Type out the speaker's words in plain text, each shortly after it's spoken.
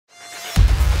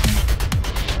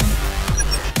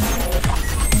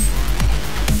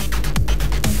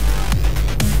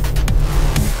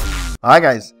Hi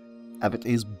guys, Avit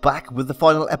is back with the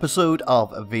final episode of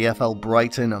VFL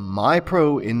Brighton, my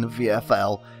pro in the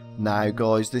VFL. Now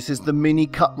guys, this is the mini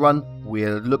cup run.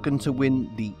 We're looking to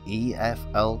win the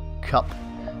EFL Cup.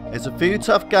 There's a few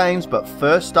tough games, but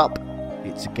first up,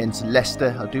 it's against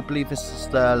Leicester. I do believe this is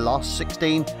the last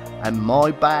 16, and my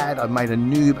bad, I made a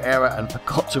noob error and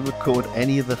forgot to record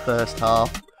any of the first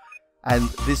half. And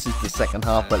this is the second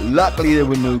half, but luckily there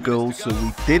were no goals, so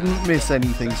we didn't miss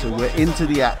anything. So we're into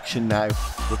the action now.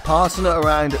 We're passing it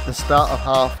around at the start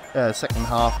of second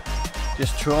half,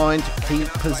 just trying to keep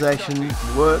possession,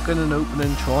 working and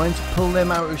opening, trying to pull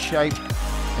them out of shape.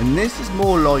 And this is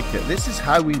more like it. This is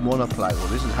how we want to play, or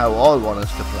this is how I want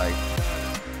us to play.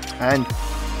 And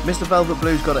Mr. Velvet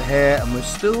Blue's got it here, and we're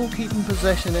still keeping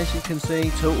possession, as you can see.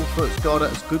 Total Foot's got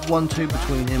it. It's a good 1-2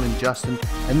 between him and Justin,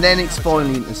 and then it's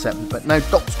finally intercepted. But now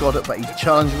Doc's got it, but he's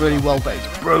challenged really well, but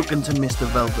it's broken to Mr.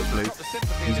 Velvet Blue.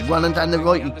 He's running down the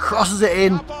right, he crosses it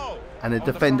in, and the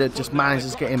defender just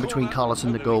manages to get in between Carlos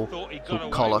and the goal.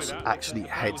 So Carlos actually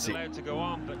heads it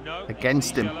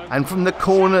against him. And from the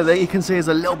corner there you can see there's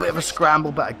a little bit of a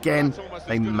scramble, but again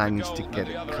they managed to get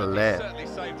it clear.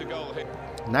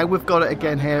 Now we've got it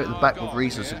again here at the back with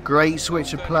Reese. It's a great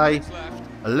switch of play.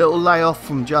 A little layoff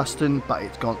from Justin, but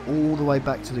it's gone all the way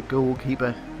back to the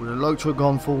goalkeeper. Would have liked to have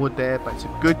gone forward there, but it's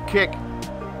a good kick.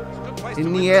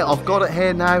 In the air, I've got it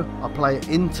here now. I play it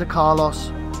into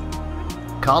Carlos.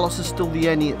 Carlos is still the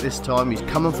any at this time. He's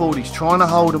coming forward, he's trying to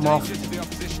hold him off.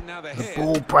 The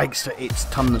ball breaks to its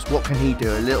Tumnus. What can he do?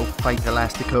 A little fake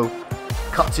elastico.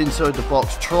 Cuts inside the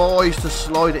box, tries to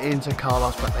slide it into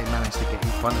Carlos, but they managed to get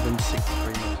in front of him.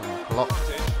 63 minutes on the clock.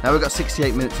 Now we've got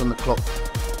 68 minutes on the clock.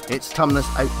 It's Tumnus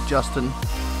out to Justin.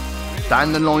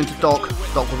 Down the line to Doc.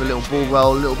 Doc with a little ball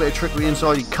roll, a little bit of trickery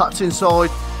inside. He cuts inside,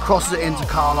 crosses it into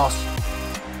Carlos.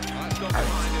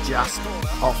 And it's just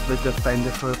off the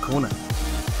defender for a corner.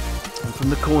 And from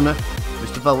the corner,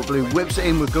 Mr. Velvet Blue whips it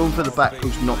in. We're going for the back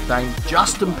post, knocked down.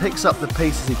 Justin picks up the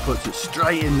pieces, he puts it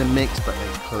straight in the mix, but they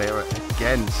clear it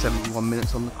again. 71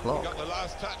 minutes on the clock.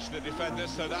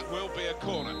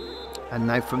 And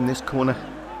now from this corner,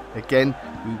 again,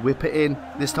 we whip it in.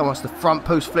 This time it's the front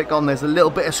post flick on. There's a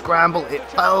little bit of scramble. It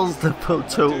fells the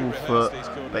Total Foot,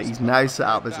 but he's now set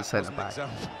up as a centre back.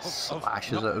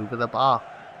 Slashes it over the bar.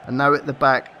 And now at the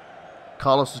back,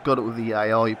 Carlos has got it with the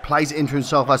AI. He plays it into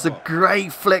himself. That's a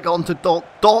great flick onto Doc.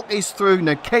 Doc is through.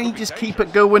 Now can he just keep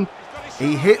it going?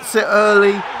 He hits it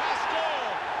early.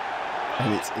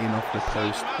 And it's in off the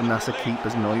post. And that's a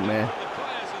keeper's nightmare.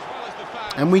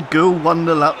 And we go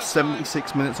 1-0 up.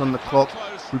 76 minutes on the clock.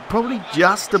 We probably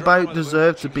just about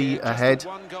deserved to be ahead.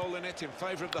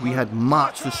 We had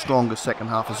much the stronger second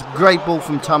half. It's a great ball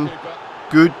from Tum.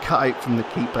 Good cut out from the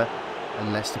keeper.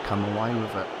 And Leicester come away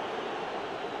with it.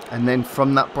 And then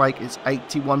from that break, it's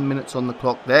 81 minutes on the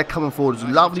clock. They're coming forward. It's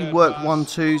lovely work,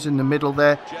 1-2s in the middle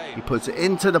there. He puts it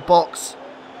into the box.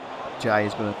 Jay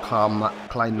is going to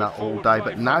claim that all day.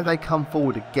 But now they come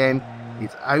forward again.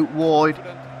 It's out wide.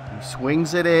 He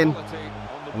swings it in.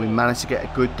 We managed to get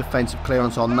a good defensive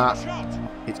clearance on that.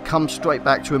 It comes straight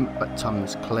back to him, but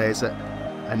Tumnus clears it.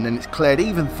 And then it's cleared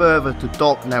even further to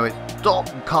Doc. Now it's Doc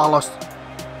and Carlos.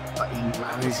 But he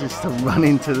manages to run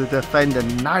into the defender.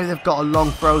 Now they've got a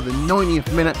long throw, the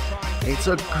 90th minute. It's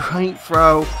a great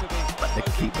throw, but the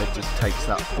keeper just takes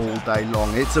that all day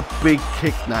long. It's a big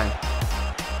kick now.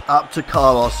 Up to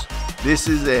Carlos. This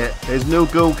is it. There's no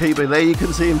goalkeeper. There you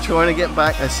can see him trying to get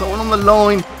back. There's someone on the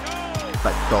line.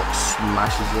 But Doc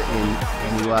smashes it in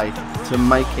anyway to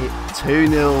make it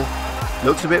 2-0.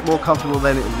 Looks a bit more comfortable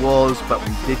than it was, but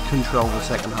we did control the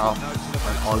second half.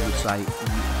 And I would say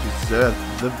we deserved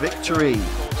the victory.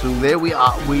 So there we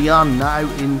are. We are now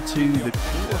into the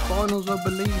quarterfinals, I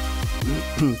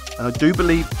believe. And I do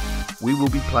believe we will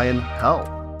be playing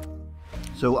Hull.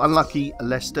 So unlucky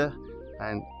Leicester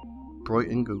and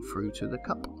Brighton go through to the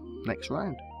cup next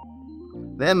round.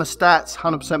 There my stats,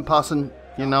 100% passing.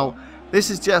 You know, this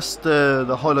is just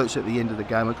the highlights at the end of the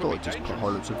game. I thought I'd just put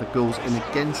highlights of the goals in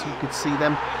again so you could see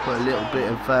them. Put a little bit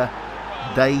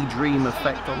of daydream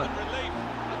effect on it.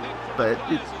 But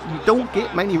you don't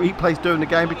get many replays during the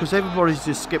game because everybody's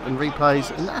just skipping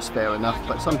replays, and that's fair enough.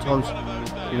 But sometimes,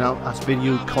 you know, as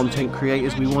video content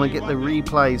creators, we want to get the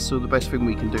replays, so the best thing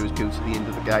we can do is go to the end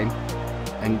of the game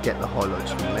and get the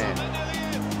highlights from there.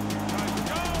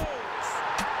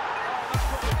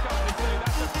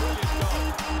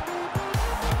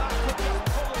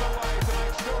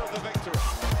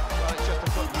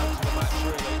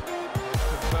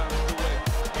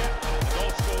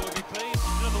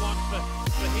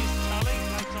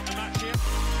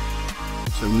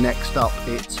 So next up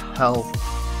it's Hull,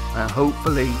 and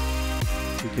hopefully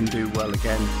we can do well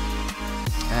again.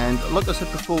 And like I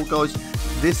said before, guys,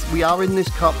 we are in this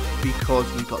cup because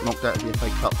we got knocked out of the FA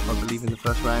Cup, I believe, in the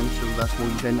first round, so that's why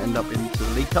we then end up into the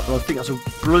League Cup. And I think that's a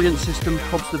brilliant system.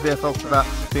 Props to the VFL for that. I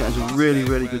think that's a really,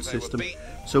 really good system.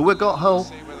 So we've got Hull,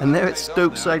 and there at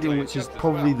Stoke Stadium, which is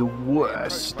probably the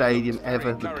worst stadium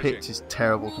ever. The pitch is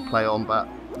terrible to play on, but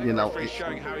you know, it's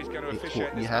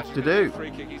what you have to do.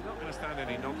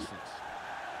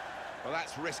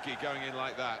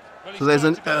 So there's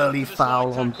an early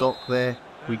foul on Doc there.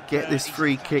 We get this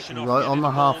free kick right on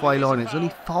the halfway line. It's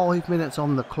only 5 minutes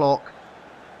on the clock.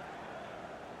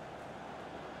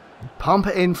 Pump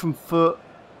it in from foot,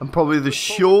 and probably the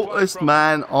shortest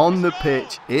man on the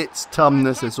pitch. It's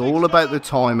Tumnus. It's all about the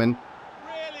timing.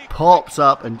 Pops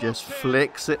up and just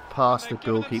flicks it past the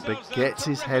goalkeeper. Gets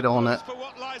his head on it.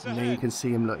 And there you can see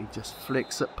him, look, he just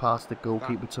flicks it past the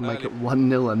goalkeeper to make it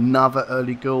 1-0. Another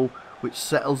early goal, which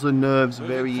settles the nerves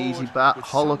very easy back.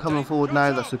 Hull coming forward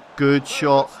now. That's a good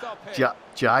shot.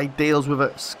 Jay deals with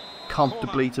it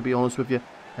comfortably, to be honest with you.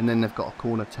 And then they've got a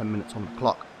corner, 10 minutes on the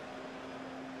clock.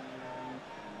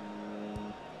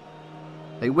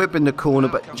 They whip in the corner,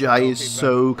 but Jay is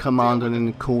so commanding in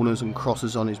the corners and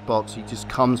crosses on his box. He just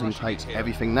comes and takes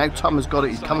everything. Now Tom has got it.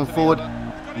 He's coming forward.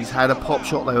 He's had a pop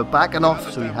shot. They were backing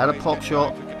off, so he had a pop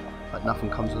shot. But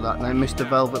nothing comes of that. Now Mr.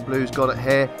 Velvet Blue's got it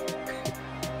here.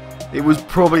 It was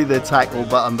probably the tackle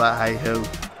button, but hey ho,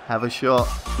 have a shot.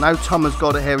 Now Tom has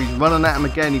got it here. He's running at him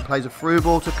again. He plays a through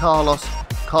ball to Carlos.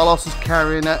 Carlos is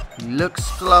carrying it. He looks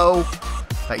slow,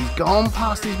 but he's gone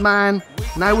past his man.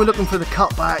 Now we're looking for the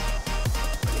cutback.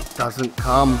 Doesn't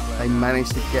come. They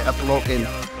managed to get a block in,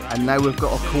 and now we've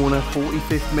got a corner.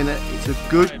 45th minute. It's a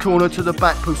good corner to the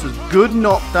back post. It's a good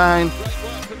knockdown.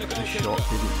 The shot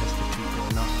didn't test the keeper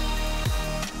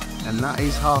enough, and that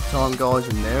is half time, guys.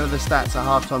 And there are the stats at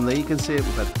half time. There you can see it.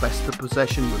 We've had best of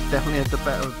possession. We've definitely had the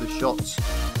better of the shots.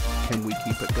 Can we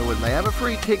keep it going? They have a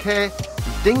free kick here.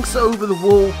 He dinks over the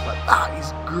wall, but that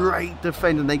is great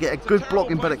defending. They get a good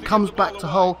blocking, but it comes back to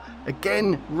Hull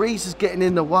again. Reese is getting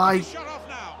in the way.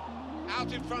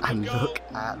 And look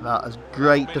at that, as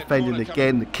great defending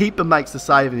again. The keeper makes the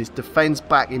save and his defence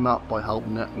back him up by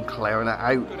helping it and clearing it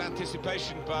out.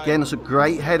 Again, it's a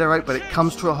great header out, but it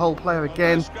comes to a Hull player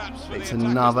again. It's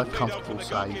another comfortable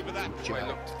save.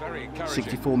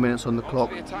 64 minutes on the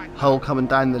clock. Hull coming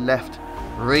down the left.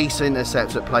 Reese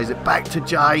intercepts it, plays it back to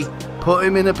Jay. Put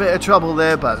him in a bit of trouble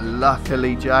there, but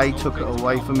luckily Jay took it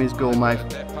away from his goalmouth.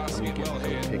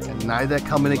 And now they're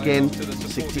coming again.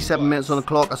 67 minutes on the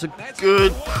clock. That's a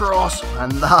good cross,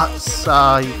 and that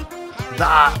save,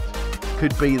 that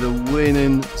could be the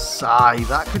winning save.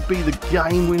 That could be the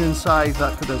game-winning save.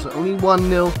 That could. There's only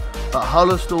 1-0, but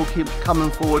Hull still keeps coming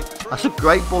forward. That's a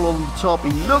great ball on the top.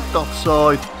 He looked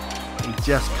offside. He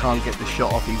just can't get the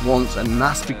shot off he wants, and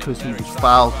that's because he was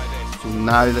fouled. So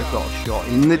now they've got a shot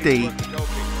in the D.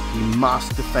 He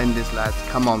must defend this, lads.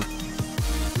 Come on.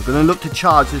 We're going to look to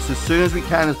charge this as soon as we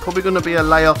can. It's probably going to be a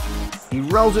layoff. He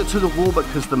rolls it to the wall, but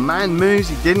because the man moves,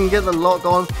 he didn't get the lock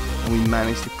on, and we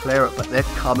managed to clear it. But they're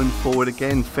coming forward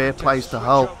again. Fair plays to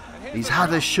Hull. He's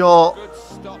had a shot,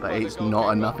 but it's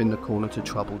not enough in the corner to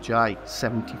trouble Jay.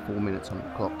 74 minutes on the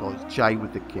clock, guys. Jay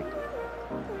with the kick.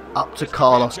 Up to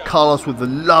Carlos. Carlos with the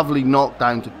lovely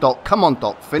knockdown to Doc. Come on,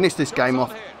 Doc. Finish this game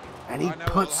off. And he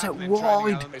puts it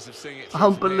wide.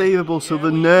 Unbelievable. So the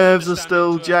nerves are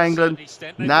still jangling.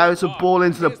 Now it's a ball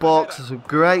into the box. It's a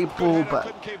great ball,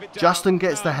 but Justin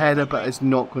gets the header, but it's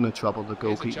not going to trouble the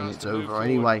goalkeeper, and it's over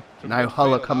anyway. Now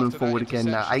Hull are coming forward again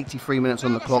now. 83 minutes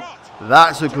on the clock.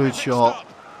 That's a good shot.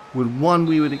 With one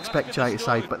we would expect Jay to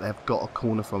save, but they've got a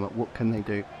corner from it. What can they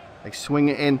do? They swing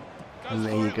it in. And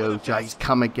there you go, Jay's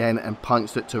come again and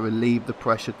punched it to relieve the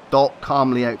pressure. Doc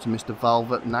calmly out to Mr.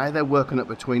 Velvet. Now they're working it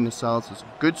between themselves. It's a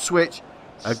good switch.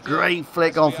 A great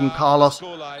flick on from Carlos.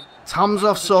 Tom's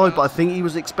offside, but I think he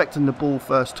was expecting the ball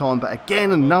first time. But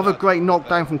again, another great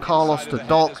knockdown from Carlos to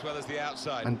Doc.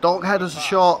 And Doc had a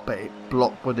shot, but it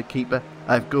blocked by the keeper.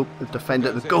 The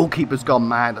defender. The goalkeeper's gone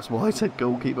mad. That's why I said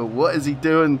goalkeeper. What is he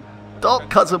doing? Doc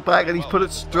cuts it back and he's put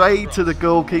it straight to the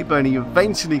goalkeeper, and he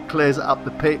eventually clears it up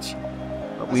the pitch.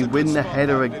 We win the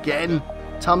header again.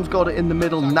 Tom's got it in the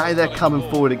middle. Now they're coming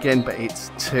forward again, but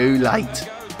it's too late.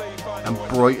 And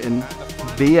Brighton,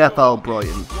 VFL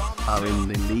Brighton, are in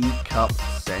the League Cup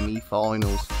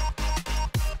semi-finals.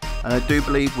 And I do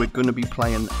believe we're going to be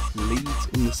playing Leeds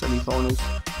in the semi-finals.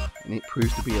 And it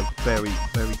proves to be a very,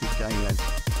 very good game then.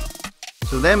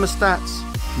 So they're my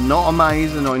stats. Not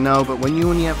amazing, I know, but when you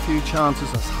only have few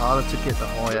chances, it's harder to get the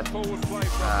higher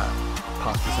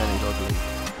pass percentage, I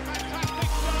believe.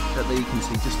 But there you can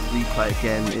see, just replay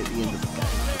again at the end of the game.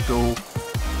 The goal.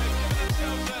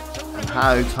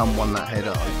 how Tom won that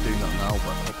header, I do not know,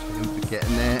 but up to him for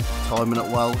getting there, timing it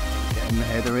well, getting the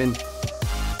header in.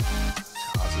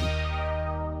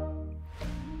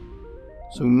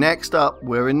 So next up,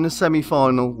 we're in the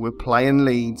semi-final, we're playing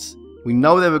Leeds. We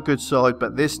know they're a good side,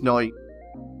 but this night,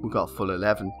 we've got a full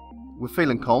 11. We're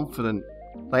feeling confident.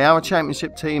 They are a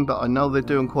championship team, but I know they're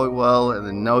doing quite well, and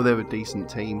I know they're a decent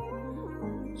team.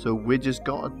 So we just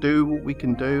got to do what we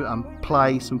can do and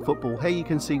play some football. Here you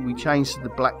can see we changed to the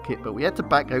black kit, but we had to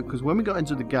back out because when we got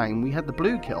into the game, we had the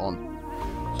blue kit on.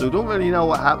 So we don't really know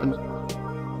what happened.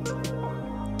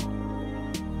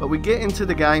 But we get into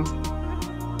the game.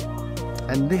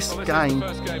 And this game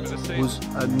was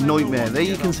a nightmare. There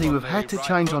you can see we've had to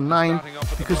change our name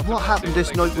because what happened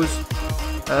this night was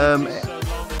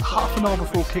half an hour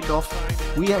before kick-off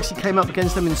we actually came up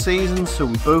against them in season, so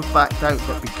we both backed out,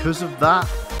 but because of that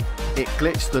it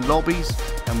glitched the lobbies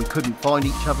and we couldn't find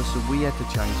each other, so we had to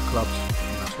change clubs,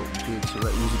 and that's what we did. So it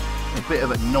was a bit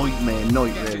of a nightmare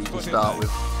night really to start with.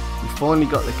 We finally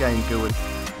got the game going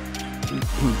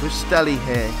with Stelly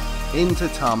here into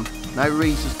Tom. Now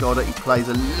Reese has got it, he plays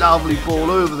a lovely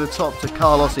ball over the top to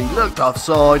Carlos, he looked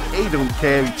offside, he don't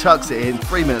care, he chucks it in,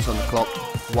 3 minutes on the clock,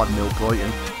 1-0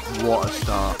 Brighton. What a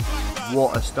start,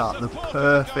 what a start, the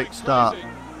perfect start.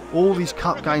 All these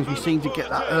cup games we seem to get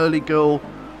that early goal.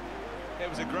 It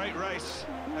was a great race,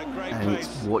 and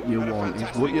it's what you want,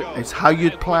 it's how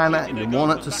you'd plan it, you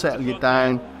want it to settle you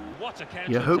down.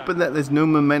 You're hoping that there's no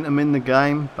momentum in the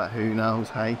game, but who knows,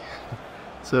 hey.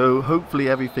 So hopefully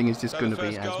everything is just going to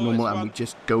be as normal and we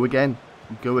just go again.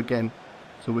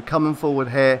 So we're coming forward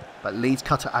here, but Leeds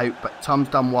cut it out, but Tom's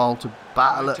done well to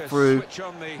battle it through.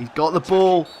 He's got the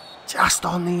ball just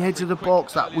on the edge of the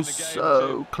box. That was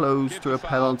so close to a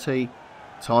penalty.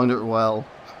 Timed it well.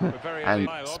 And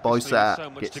Spicer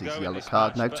gets his yellow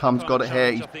card. Now Tom's got it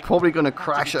here. He's probably going to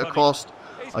crash it across.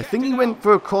 I think he went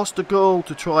for across the goal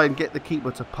to try and get the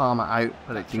keeper to palm it out,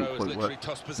 but it didn't quite work.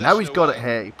 Now he's got it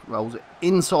here. He rolls it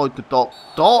inside the Doc.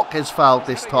 Doc has fouled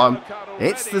this time.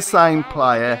 It's the same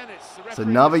player. It's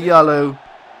another yellow,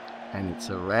 and it's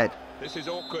a red. This is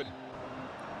awkward.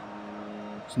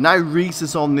 So now Reese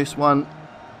is on this one.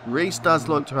 Reese does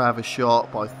like to have a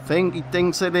shot, but I think he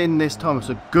dinks it in this time. It's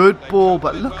a good ball,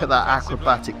 but look at that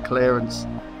acrobatic clearance.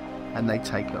 And they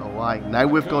take it away. Now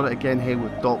we've got it again here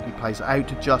with Doc. He plays it out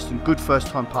to Justin. Good first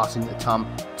time passing to Tom.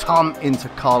 Tom into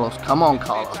Carlos. Come on,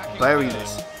 Carlos. Bury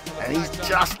this. And he's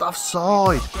just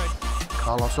offside.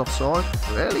 Carlos offside?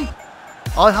 Really?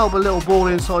 I help a little ball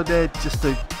inside there just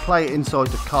to play it inside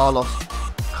to Carlos.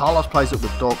 Carlos plays it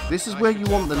with Doc. This is where you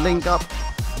want the link up.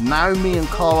 Now me and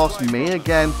Carlos, me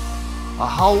again. I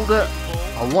hold it.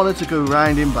 I wanted to go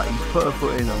round him, but he's put a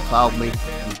foot in and fouled me.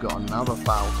 And we've got another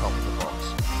foul top of the box.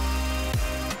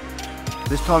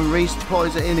 This time Reese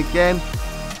plays it in again,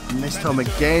 and this time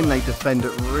again they defend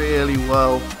it really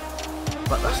well,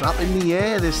 but that's up in the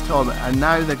air this time, and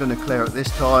now they're going to clear it this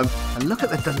time. And look at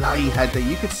the delay he had there.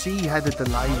 You could see he had a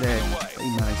delay there, but he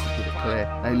managed to get it clear.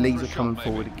 Now Leeds are coming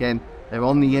forward again. They're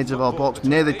on the edge of our box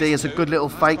near the D. It's a good little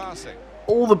fake.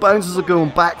 All the bounces are going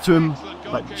back to him,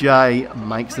 but Jay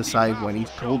makes the save when he's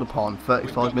called upon.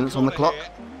 35 minutes on the clock.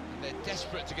 They're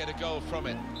desperate to get a goal from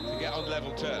it to get on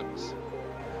level terms.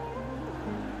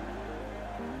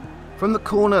 From the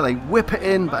corner, they whip it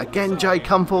in, but again, Jay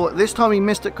come forward. This time he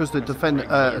missed it because the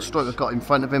defender, striker got in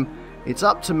front of him. It's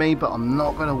up to me, but I'm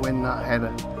not going to win that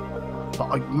header. But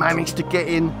I managed to get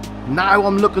in. Now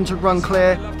I'm looking to run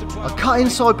clear. I cut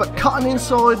inside, but cutting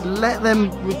inside, let them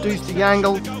reduce the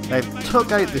angle. They've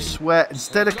took out the sweat.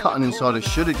 Instead of cutting inside, I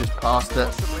should have just passed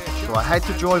it. So I had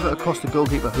to drive it across the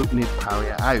goalkeeper, hoping he'd parry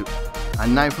it out.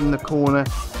 And now from the corner,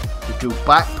 we go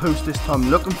back post this time,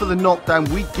 looking for the knockdown.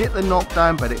 We get the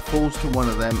knockdown, but it falls to one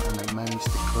of them, and they manage to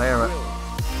clear it.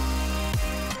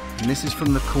 And this is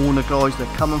from the corner, guys. They're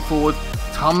coming forward.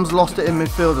 Tom's lost it in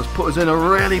midfield. Has put us in a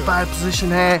really bad position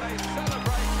here.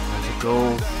 There's a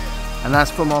goal. And that's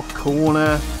from our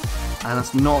corner. And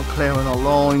it's not clearing our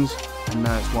lines. And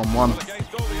now it's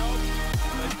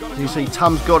 1-1. You see,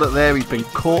 Tom's got it there. He's been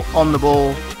caught on the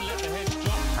ball.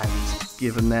 And he's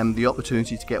given them the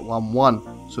opportunity to get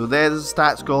 1-1. So there's the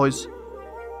stats, guys.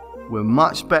 We're a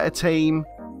much better team.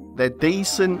 They're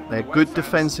decent. They're a good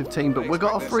defensive team. But we've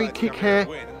got a free kick here.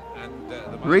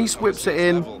 Reese whips it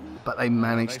in, but they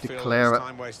managed to clear it.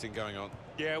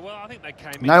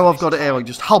 Now I've got it here. I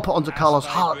just help it onto Carlos.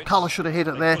 Carlos should have hit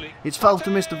it there. It's fell to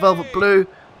Mr. Velvet Blue.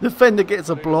 Defender gets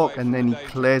a block, and then he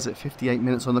clears it. 58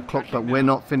 minutes on the clock, but we're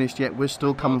not finished yet. We're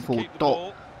still coming forward.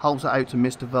 Dot holds it out to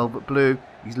Mr. Velvet Blue.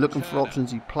 He's looking for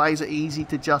options. He plays it easy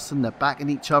to Justin. They're backing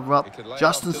each other up.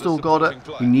 Justin still got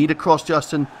it. We need a cross,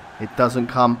 Justin. It doesn't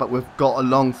come, but we've got a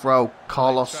long throw.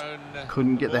 Carlos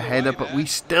couldn't get the header, but we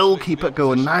still keep it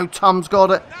going. Now Tom's got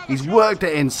it. He's worked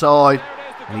it inside,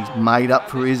 and he's made up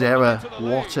for his error.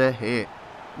 What a hit.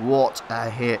 What a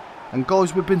hit. And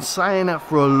guys, we've been saying that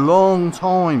for a long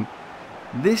time.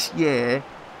 This year,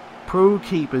 pro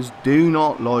keepers do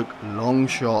not like long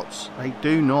shots. They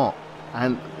do not.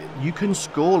 And you can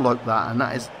score like that, and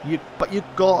that is but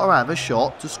you've got to have a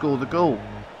shot to score the goal.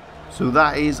 So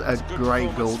that is a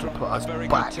great goal to put us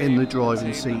back in the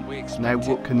driving seat. Now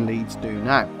what can Leeds do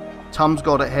now? Tom's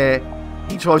got it here.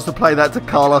 He tries to play that to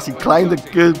Carlos. He claimed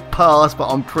a good pass, but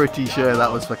I'm pretty sure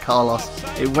that was for Carlos.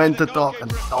 It went to Doc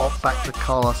and off back to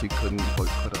Carlos, who couldn't quite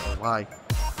put it away.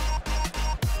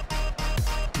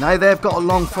 Now they've got a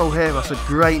long throw here. That's a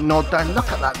great nod down.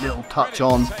 Look at that little touch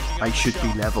on. They should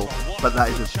be level. But that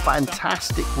is a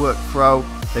fantastic work throw.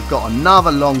 They've got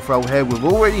another long throw here. We've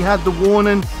already had the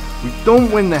warning. We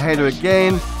don't win the header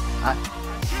again.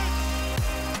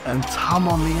 And Tom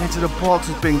on the edge of the box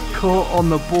has been caught on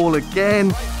the ball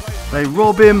again. They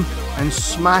rob him and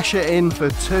smash it in for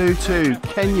 2-2.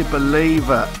 Can you believe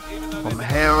it? From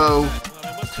hero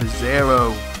to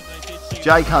zero.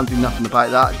 Jay can't do nothing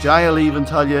about that. Jay will even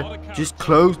tell you, just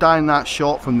close down that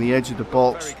shot from the edge of the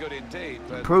box.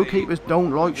 Pro keepers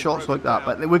don't like shots like that,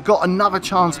 but we've got another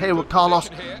chance here with Carlos,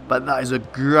 but that is a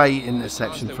great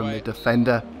interception from the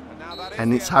defender,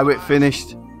 and it's how it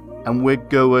finished, and we're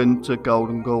going to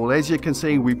golden goal. As you can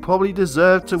see, we probably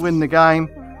deserve to win the game.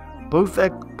 Both their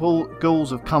goals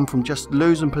have come from just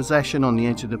losing possession on the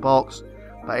edge of the box,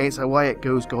 but it's the way it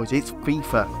goes, guys. It's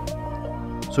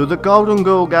FIFA. So the golden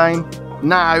goal game,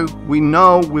 now we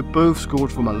know we've both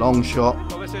scored from a long shot.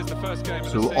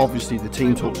 So obviously the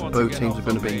team talks for both teams are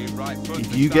going to be,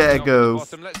 if you get a goal,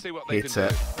 hit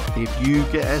it. If you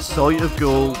get a sight of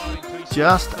goal,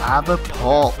 just have a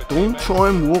pop. Don't try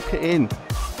and walk it in.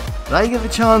 They get the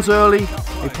chance early.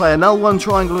 They play an L1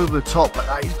 triangle over the top, but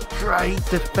that is great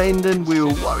defending. We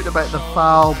were worried about the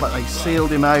foul, but they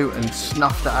sealed him out and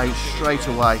snuffed it out straight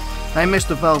away. Now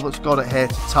Mr. Velvet's got it here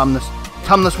to Tumnus.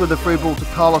 Tumnus with the through ball to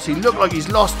Carlos. He looked like he's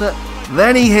lost it.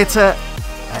 Then he hit it.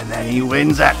 And then he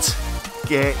wins it.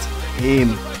 Get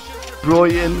in.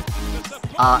 Brighton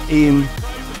are in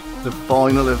the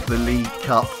final of the League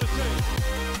Cup.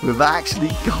 We've actually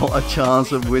got a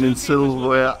chance of winning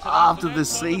silverware after the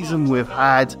season we've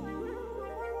had.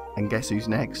 And guess who's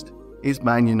next? It's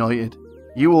Man United.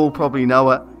 You all probably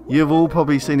know it. You've all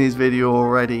probably seen his video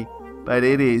already. But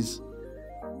it is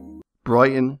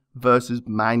Brighton versus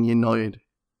Man United.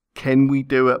 Can we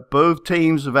do it? Both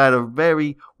teams have had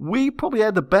we probably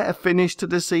had the better finish to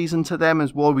the season to them,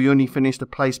 as well. We only finished a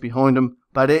place behind them.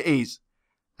 But it is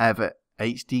Avit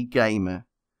HD Gamer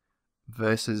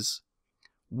versus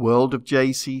World of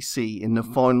JCC in the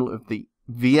final of the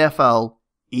VFL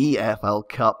EFL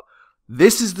Cup.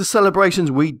 This is the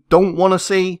celebrations we don't want to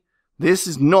see. This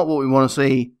is not what we want to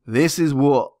see. This is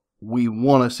what we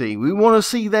want to see. We want to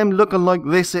see them looking like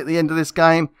this at the end of this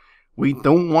game. We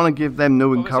don't want to give them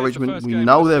no encouragement. We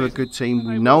know they're a good team.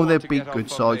 We know they've beat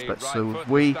good sides, but so have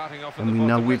we. And we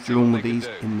know we've drawn with these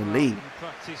in the league.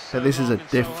 But this is a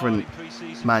different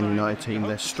Man United team.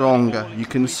 They're stronger. You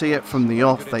can see it from the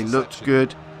off. They looked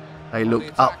good. They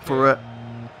looked up for it.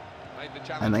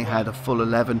 And they had a full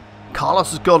 11.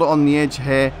 Carlos has got it on the edge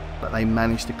here, but they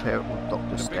managed to clear it with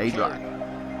Dr. Stadler.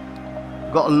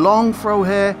 We've got a long throw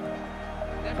here.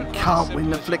 We can't win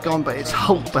the flick on, but it's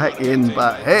hauled back in.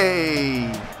 But hey,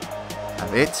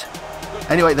 Avit.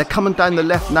 Anyway, they're coming down the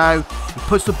left now. He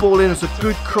puts the ball in. It's a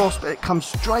good cross, but it comes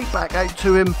straight back out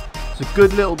to him. It's a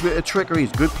good little bit of trickery.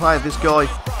 He's a good player, this guy.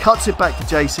 Cuts it back to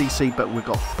JCC, but we've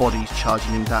got bodies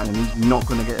charging him down, and he's not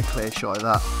going to get a clear shot of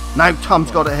that. Now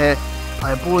Tom's got it here.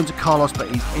 Play a ball into Carlos, but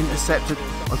he's intercepted.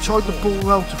 I tried the ball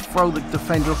well to throw the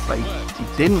defender off, but he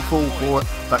didn't fall for it.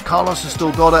 But Carlos has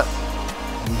still got it.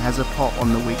 He has a pot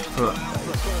on the weak foot.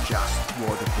 It's just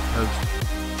wide of the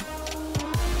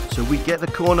post. So we get the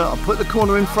corner. I put the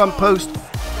corner in front post.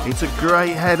 It's a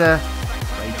great header.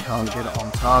 They can't get it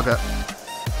on target.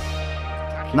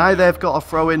 Now they've got a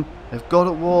throw in. They've got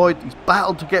it wide. He's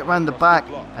battled to get round the back.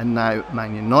 And now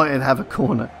Man United have a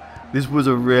corner. This was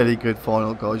a really good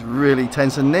final, guys. Really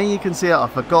tense. And then you can see it. I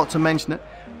forgot to mention it.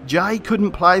 Jay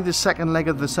couldn't play the second leg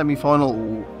of the semi-final,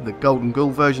 or the golden goal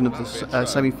version of the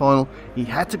semi-final. He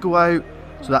had to go out,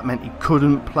 so that meant he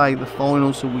couldn't play the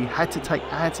final, so we had to take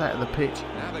ads out of the pitch.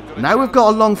 Now we've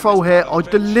got a long throw here. I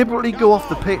deliberately go off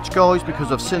the pitch, guys,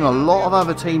 because I've seen a lot of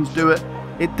other teams do it.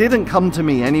 It didn't come to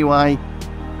me anyway,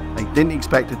 They didn't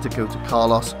expect it to go to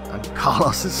Carlos, and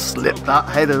Carlos has slipped that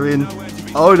header in.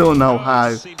 I don't know how.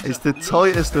 It's the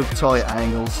tightest of tight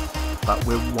angles, but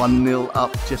we're 1-0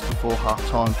 up just before half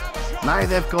time. Now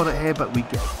they've got it here, but we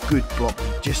get a good block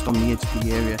just on the edge of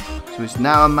the area. So it's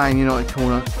now a Man United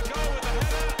corner.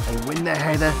 They win their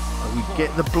header, but we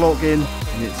get the block in,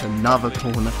 and it's another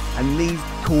corner. And these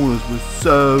corners were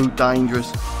so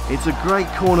dangerous. It's a great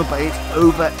corner, but it's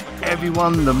over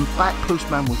everyone. The back post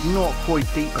man was not quite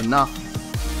deep enough.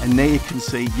 And there you can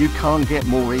see, you can't get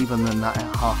more even than that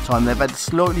at half time. They've had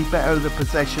slightly better of the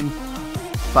possession,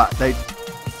 but they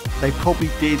probably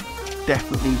did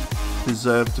definitely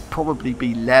deserve to probably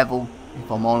be level,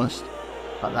 if I'm honest.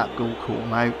 But that goal caught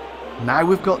them out. Now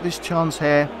we've got this chance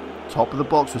here. Top of the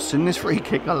box. We've seen this free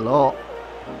kick a lot.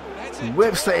 He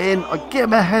whips it in. I get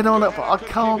my head on it, but I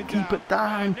can't keep it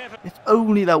down. If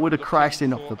only that would have crashed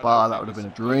in off the bar, that would have been a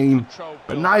dream.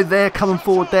 But now they're coming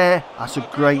forward there. That's a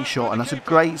great shot, and that's a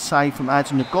great save from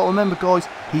Adson. You've got to remember, guys,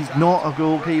 he's not a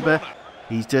goalkeeper.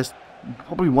 He's just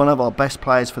probably one of our best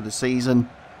players for the season.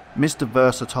 Mr.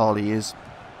 Versatile he is.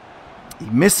 He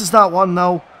misses that one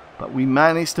though, but we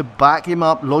managed to back him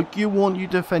up like you want your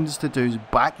defenders to do. Is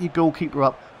back your goalkeeper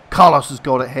up. Carlos has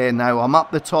got it here now. I'm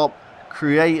up the top,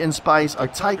 creating space. I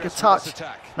take a touch.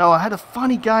 Now I had a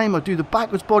funny game. I do the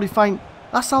backwards body feint.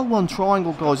 That's our one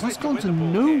triangle, guys. It's gone to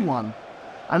no one.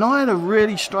 And I had a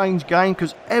really strange game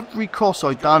because every cross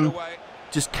I done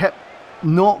just kept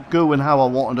not going how I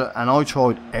wanted it, and I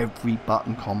tried every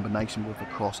button combination with the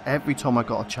cross. Every time I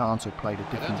got a chance I played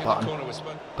a different button.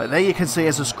 But there you can see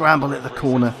there's a scramble at the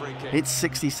corner. It's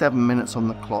 67 minutes on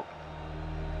the clock.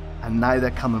 And now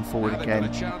they're coming forward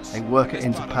again. They work it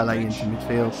into Pele into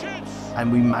midfield,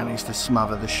 and we manage to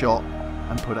smother the shot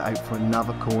and put it out for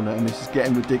another corner. And this is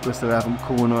getting ridiculous. They're having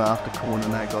corner after corner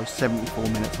now, guys. 74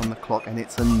 minutes on the clock, and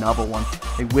it's another one.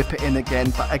 They whip it in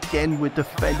again, but again we're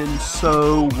defending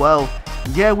so well.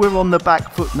 Yeah, we're on the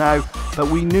back foot now, but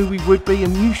we knew we would be,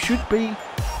 and you should be.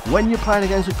 When you're playing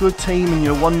against a good team and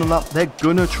you're 1-0 up, they're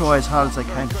gonna try as hard as they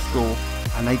can to score,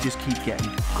 and they just keep getting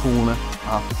corner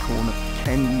after corner.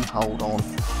 Can we hold on?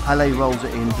 Pele rolls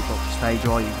it in to Dr. Stage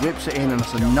Eye. He whips it in, and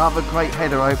it's another great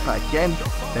header out. But again,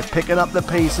 they're picking up the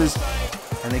pieces,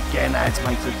 and again, Ads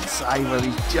makes a save where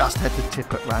he's just had to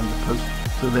tip it round the post.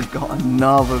 So they've got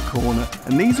another corner,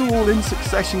 and these are all in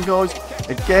succession, guys.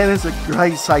 Again, it's a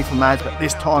great save from Ads, but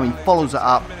this time he follows it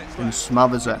up and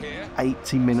smothers it.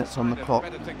 80 minutes on the clock.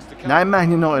 Now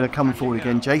Man United are coming forward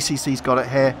again. JCC's got it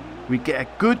here. We get a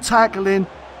good tackle in,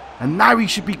 and now he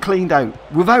should be cleaned out.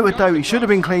 Without a doubt, he should have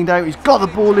been cleaned out. He's got the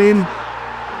ball in, and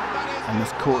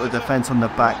has caught the defence on the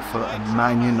back foot, and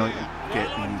Man United get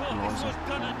the equaliser.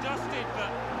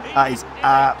 That is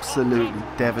absolutely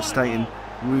devastating.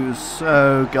 We were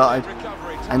so gutted.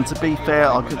 And to be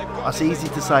fair, it's easy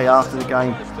to say after the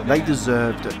game, they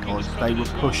deserved it, guys. They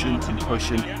were pushing and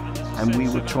pushing, and we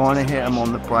were trying to hit them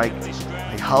on the break.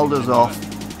 They held us off.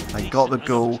 They got the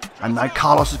goal, and now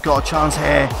Carlos has got a chance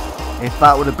here. If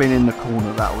that would have been in the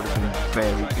corner, that would have been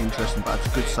very interesting, but it's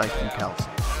a good save from Kels.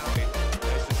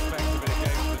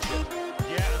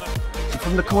 So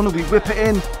from the corner, we whip it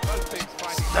in.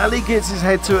 Stelly gets his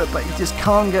head to it, but he just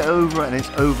can't get over it, and it's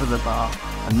over the bar.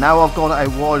 And now I've got it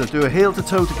out wide. I do a heel to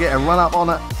toe to get a run up on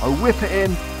it. I whip it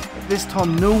in. But this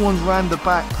time, no one's round the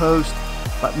back post,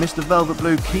 but Mr. Velvet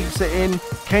Blue keeps it in.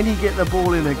 Can he get the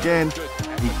ball in again?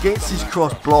 He gets his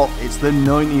cross blocked. It's the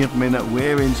 90th minute.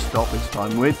 We're in stoppage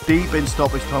time. We're deep in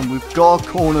stoppage time. We've got a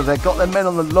corner. They've got their men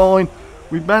on the line.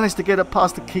 We've managed to get it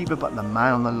past the keeper, but the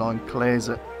man on the line clears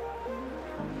it.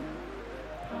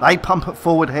 They pump it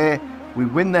forward here. We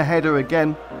win the header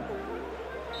again.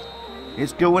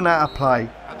 It's going out of play.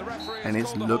 And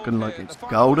it's looking like it's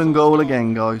golden goal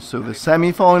again, guys. So the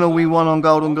semi-final we won on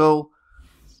golden goal.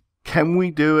 Can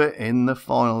we do it in the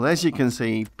final? As you can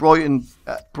see, Brighton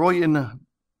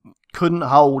couldn't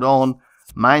hold on.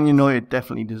 Man United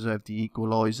definitely deserved the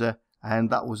equaliser, and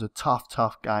that was a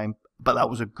tough game, but that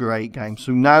was a great game.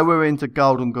 So now we're into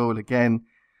golden goal again.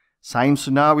 Same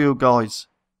scenario, guys.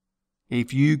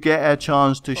 If you get a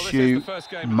chance to shoot,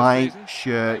 make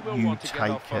sure you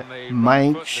take it.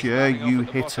 Make sure you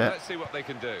hit it.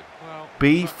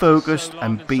 Be focused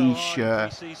and be sure.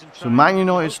 So Man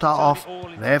United start off.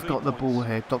 They've got the ball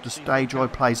here. Dr. Stage Eye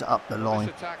plays it up the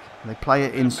line. They play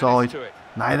it inside.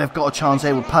 Now they've got a chance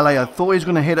here with Pele. I thought he was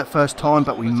going to hit it first time,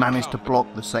 but we managed to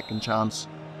block the second chance.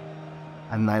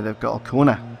 And now they've got a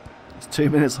corner. It's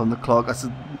 2 minutes on the clock. That's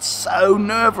so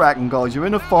nerve-wracking, guys. You're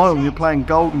in a final and you're playing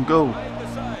golden goal.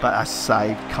 But that's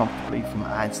saved comfortably from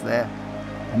Ads there.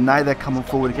 And now they're coming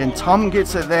forward again. Tom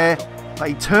gets it there, but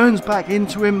he turns back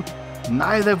into him.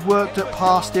 Now they've worked it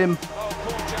past him.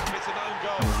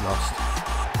 lost.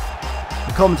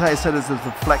 The commentator said it's a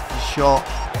deflected shot.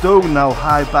 Don't know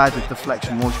how bad the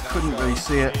deflection was, you couldn't really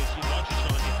see it.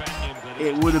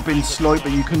 It would have been slight,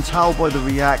 but you can tell by the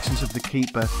reactions of the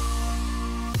keeper.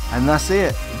 And that's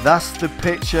it. That's the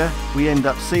picture we end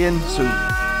up seeing. So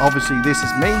obviously this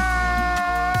is me.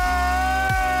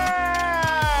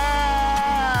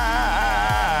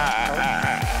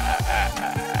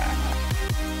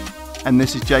 And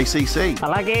this is JCC. I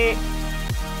like it.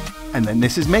 And then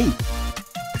this is me.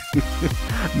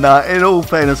 Now, in all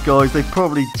fairness, guys, they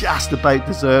probably just about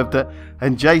deserved it.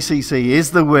 And JCC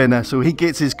is the winner, so he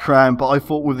gets his crown. But I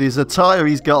thought with his attire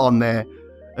he's got on there,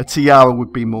 a tiara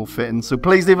would be more fitting. So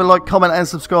please leave a like, comment and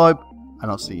subscribe.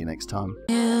 And I'll see you next time.